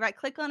going to right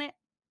click on it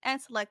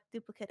and select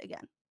duplicate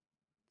again.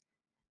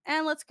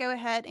 And let's go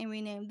ahead and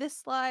rename this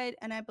slide.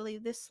 And I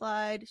believe this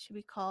slide should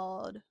be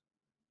called,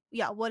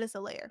 yeah, what is a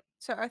layer?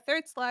 So our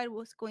third slide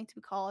was going to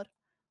be called,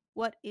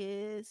 what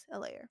is a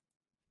layer?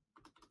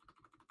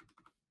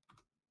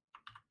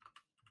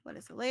 What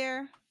is a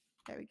layer?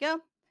 There we go.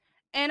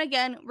 And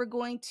again, we're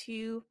going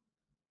to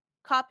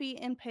copy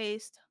and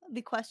paste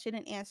the question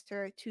and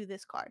answer to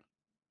this card.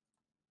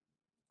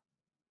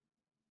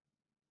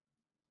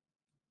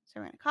 So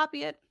we're going to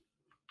copy it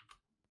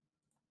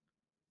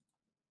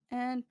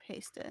and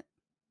paste it.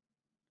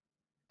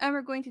 And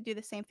we're going to do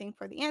the same thing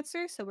for the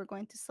answer. So we're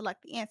going to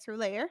select the answer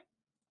layer.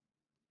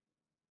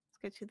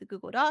 go to the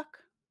Google Doc,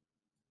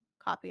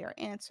 copy our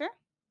answer,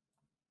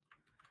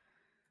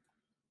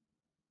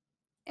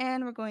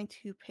 and we're going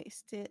to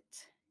paste it.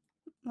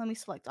 Let me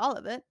select all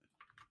of it.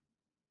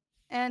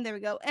 And there we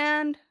go.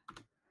 And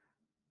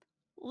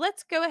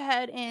let's go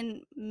ahead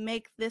and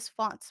make this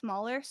font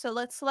smaller. So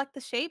let's select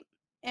the shape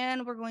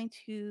and we're going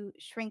to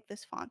shrink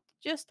this font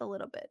just a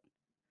little bit.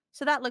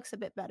 So that looks a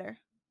bit better.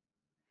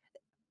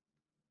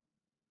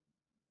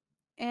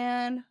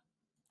 And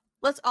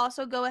let's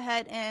also go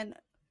ahead and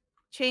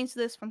change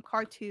this from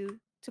card 2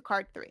 to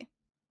card 3.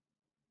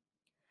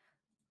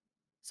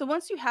 So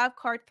once you have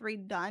card 3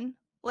 done,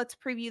 let's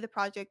preview the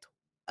project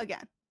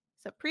again.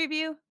 So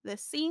preview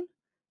this scene.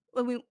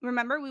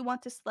 Remember, we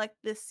want to select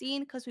this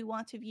scene because we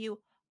want to view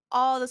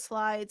all the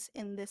slides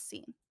in this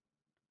scene.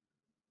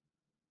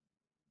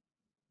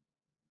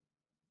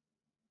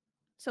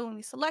 So when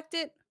we select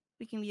it,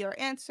 we can view our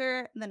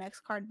answer. The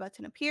next card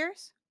button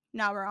appears.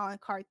 Now we're on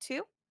card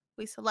 2.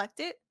 We select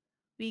it.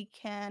 We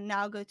can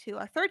now go to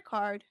our third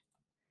card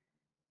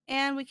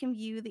and we can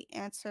view the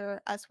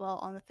answer as well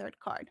on the third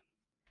card.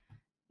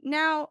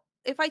 Now,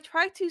 if I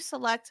try to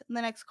select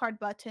the next card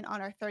button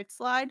on our third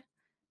slide,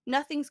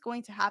 nothing's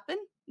going to happen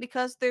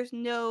because there's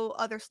no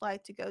other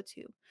slide to go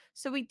to.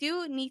 So we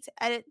do need to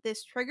edit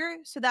this trigger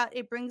so that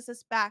it brings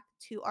us back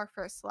to our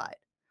first slide.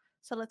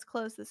 So let's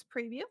close this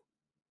preview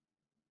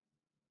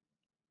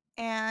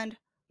and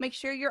make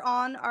sure you're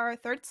on our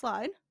third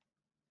slide.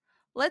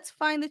 Let's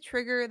find the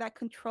trigger that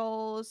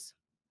controls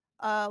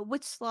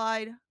which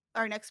slide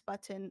our next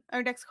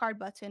card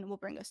button will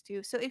bring us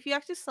to. So if you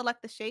actually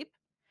select the shape,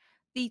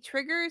 the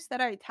triggers that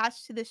are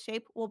attached to this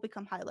shape will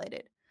become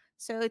highlighted.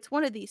 So it's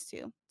one of these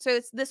two. So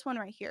it's this one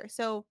right here.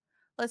 So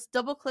let's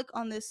double click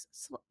on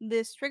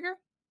this trigger.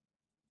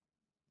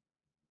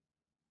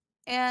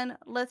 And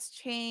let's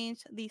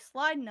change the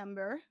slide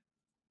number,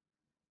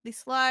 the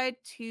slide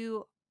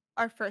to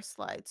our first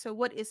slide. So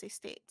what is a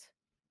state?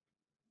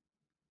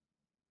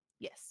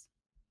 Yes.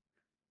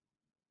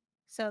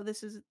 So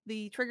this is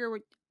the trigger we're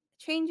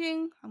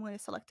changing. I'm going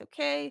to select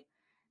OK.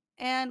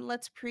 And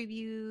let's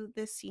preview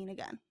this scene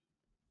again.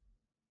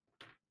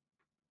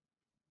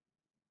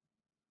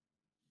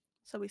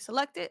 So we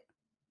select it.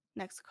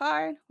 Next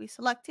card. We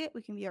select it.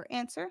 We can view our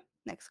answer.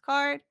 Next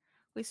card.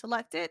 We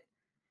select it.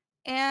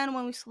 And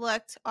when we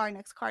select our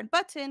next card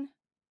button,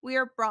 we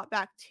are brought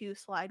back to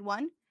slide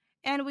 1.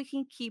 And we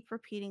can keep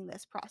repeating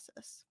this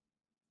process.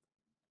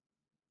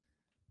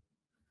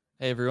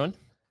 Hey everyone,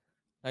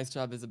 nice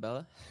job,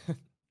 Isabella.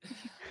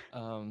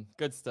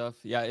 Good stuff.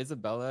 Yeah,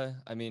 Isabella.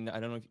 I mean, I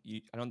don't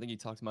think you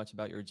talked much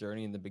about your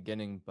journey in the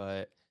beginning,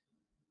 but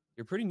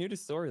you're pretty new to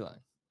storyline.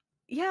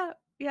 Yeah,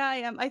 I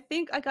am. I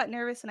think I got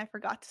nervous and I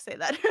forgot to say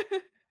that.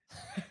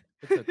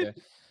 It's okay.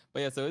 But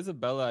yeah, so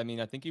Isabella, I mean,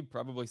 I think you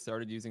probably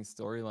started using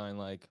storyline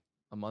like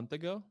a month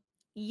ago.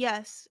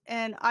 Yes,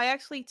 and I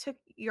actually took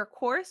your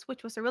course,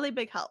 which was a really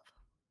big help.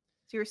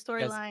 So your Yes.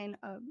 storyline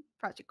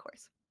project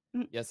course.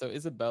 Mhm. Yeah, so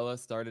Isabella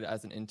started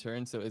as an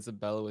intern, so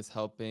Isabella was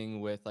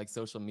helping with like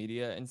social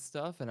media and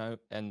stuff,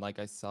 and like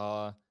I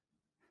saw,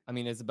 I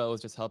mean, Isabella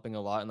was just helping a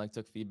lot and like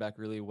took feedback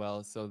really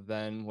well. So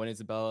then when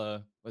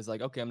Isabella was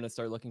like, "Okay, I'm going to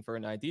start looking for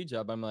an ID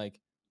job." I'm like,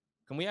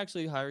 "Can we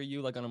actually hire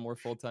you like on a more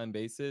full-time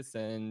basis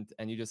and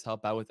you just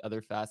help out with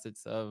other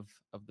facets of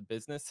the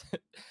business?"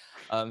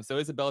 So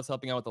Isabella's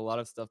helping out with a lot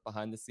of stuff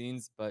behind the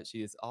scenes, but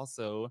she is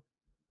also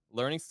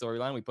learning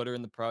storyline. We put her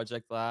in the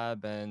project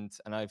lab and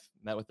I've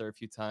met with her a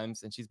few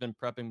times and she's been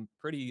prepping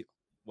pretty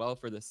well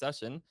for this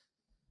session.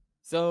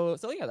 So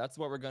yeah, that's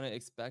what we're gonna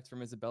expect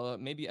from Isabella.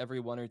 Maybe every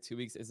 1 or 2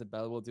 weeks,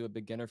 Isabella will do a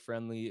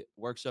beginner-friendly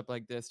workshop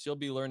like this. She'll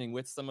be learning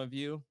with some of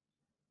you,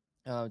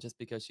 just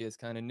because she is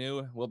kind of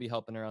new. We'll be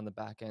helping her on the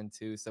back end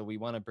too. So we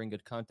want to bring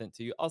good content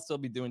to you. I'll still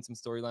be doing some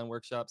storyline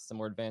workshops, some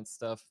more advanced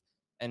stuff,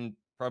 and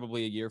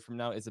probably a year from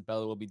now,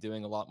 Isabella will be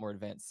doing a lot more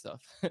advanced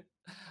stuff.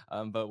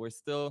 But we're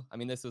still, I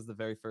mean, this was the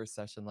very first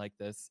session like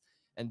this.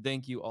 And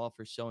thank you all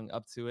for showing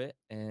up to it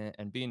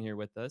and being here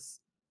with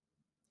us.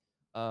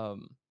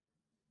 Um,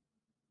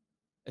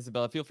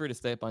 Isabella, feel free to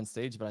stay up on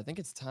stage, but I think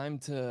it's time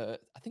to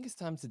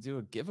do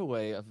a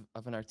giveaway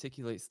of an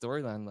Articulate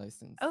storyline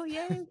license Oh,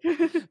 yay.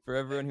 for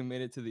everyone who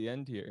made it to the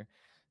end here.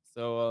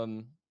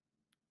 So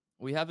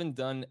we haven't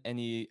done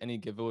any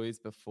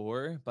giveaways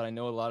before, but I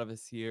know a lot of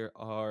us here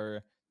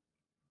are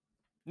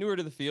newer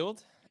to the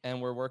field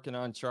and we're working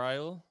on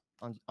trial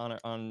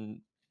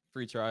on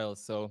free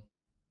trials. So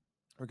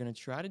we're gonna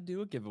try to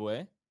do a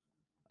giveaway.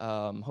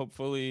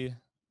 Hopefully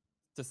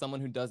to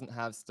someone who doesn't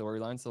have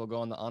storyline. So we'll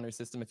go on the honor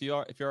system. If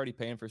you're already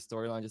paying for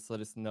storyline, just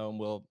let us know and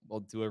we'll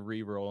do a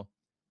re-roll.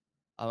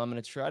 I'm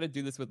gonna try to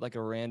do this with like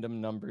a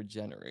random number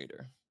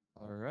generator.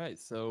 All right,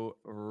 so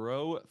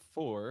row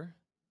 4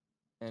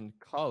 and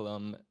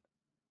column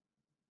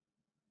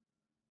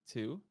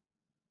 2.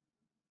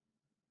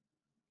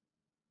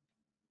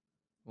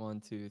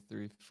 1, 2,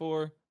 3,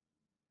 4.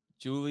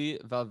 Julie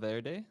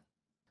Valverde.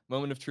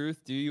 Moment of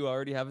truth. Do you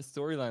already have a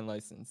storyline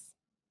license?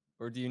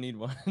 Or do you need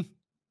one?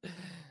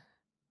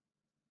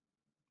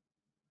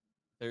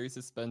 Very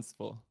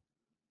suspenseful.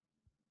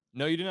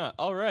 No, you do not.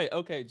 All right.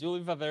 Okay.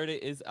 Julie Valverde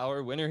is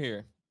our winner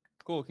here.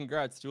 Cool.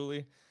 Congrats,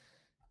 Julie.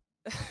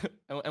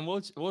 And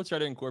we'll try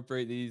to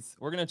incorporate these.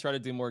 We're gonna try to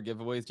do more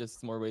giveaways,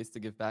 just more ways to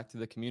give back to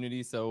the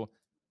community. So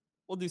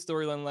we'll do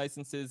storyline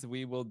licenses.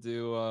 We will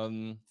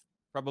do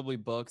probably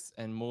books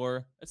and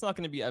more. It's not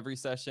gonna be every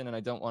session, and I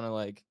don't want to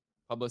like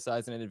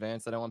publicize in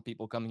advance. I don't want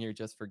people coming here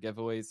just for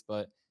giveaways,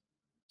 but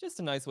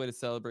just a nice way to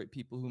celebrate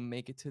people who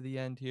make it to the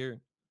end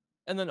here.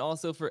 And then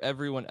also for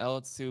everyone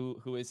else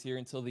who is here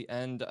until the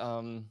end,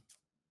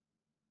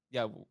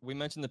 yeah, we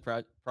mentioned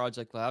the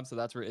project lab, so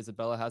that's where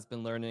Isabella has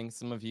been learning.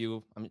 Some of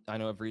you, I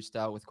know, have reached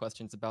out with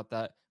questions about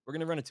that. We're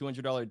gonna run a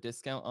 $200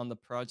 discount on the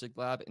project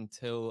lab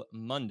until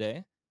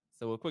Monday.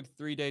 So a quick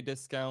 3-day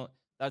discount.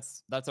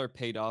 That's our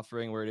paid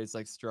offering where it is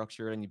like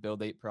structured and you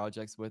build 8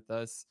 projects with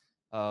us.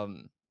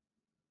 Um,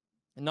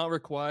 Not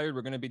required.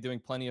 We're going to be doing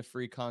plenty of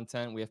free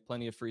content. We have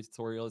plenty of free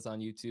tutorials on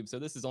YouTube. So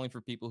this is only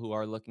for people who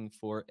are looking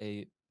for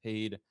a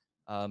paid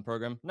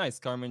program. Nice.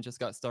 Carmen just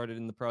got started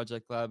in the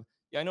project lab.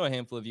 Yeah, I know a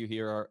handful of you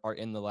here are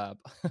in the lab.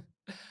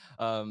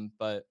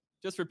 But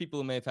just for people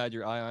who may have had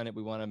your eye on it,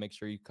 we want to make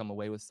sure you come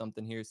away with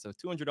something here. So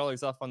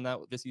 $200 off on that.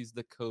 Just use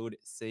the code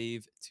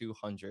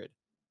SAVE200.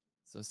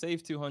 So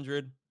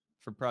SAVE200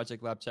 for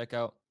Project Lab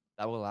checkout.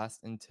 That will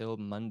last until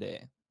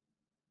Monday.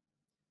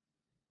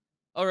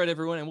 All right,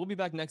 everyone, and we'll be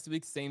back next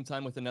week, same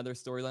time with another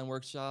storyline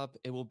workshop.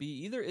 It will be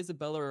either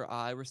Isabella or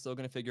I. We're still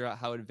going to figure out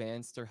how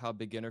advanced or how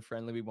beginner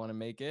friendly we want to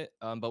make it.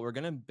 But we're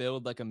going to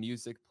build like a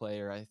music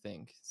player, I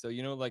think. So,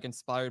 like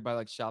inspired by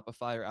like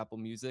Shopify or Apple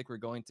Music, we're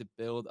going to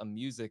build a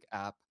music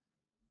app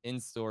in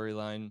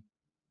storyline.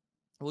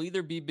 We'll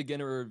either be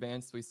beginner or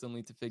advanced. We still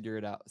need to figure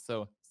it out.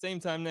 So, same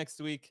time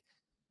next week.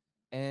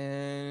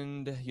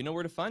 And you know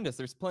where to find us.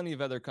 There's plenty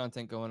of other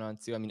content going on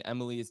too. I mean,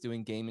 Emily is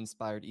doing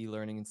game-inspired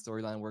e-learning and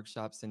storyline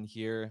workshops in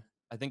here.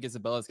 I think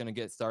Isabella's going to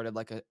get started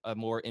like a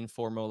more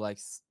informal like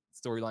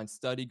storyline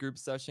study group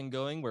session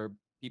going where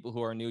people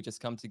who are new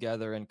just come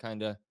together and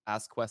kind of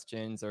ask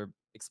questions or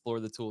explore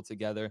the tool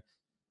together.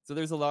 So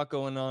there's a lot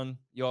going on.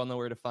 You all know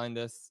where to find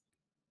us.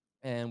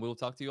 And we'll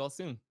talk to you all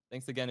soon.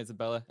 Thanks again,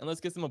 Isabella. And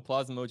let's get some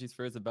applause emojis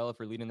for Isabella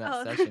for leading that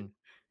Oh, session.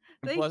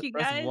 And thank you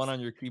press one guys.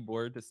 on your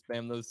keyboard to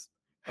spam those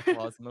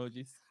applause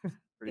emojis.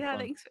 Pretty Yeah, fun.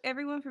 thanks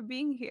everyone for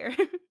being here.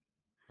 All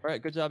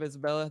right, good job,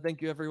 Isabella.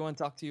 Thank you, everyone.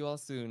 Talk to you all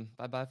soon.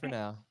 Bye bye for Right.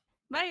 now.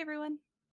 Bye, everyone.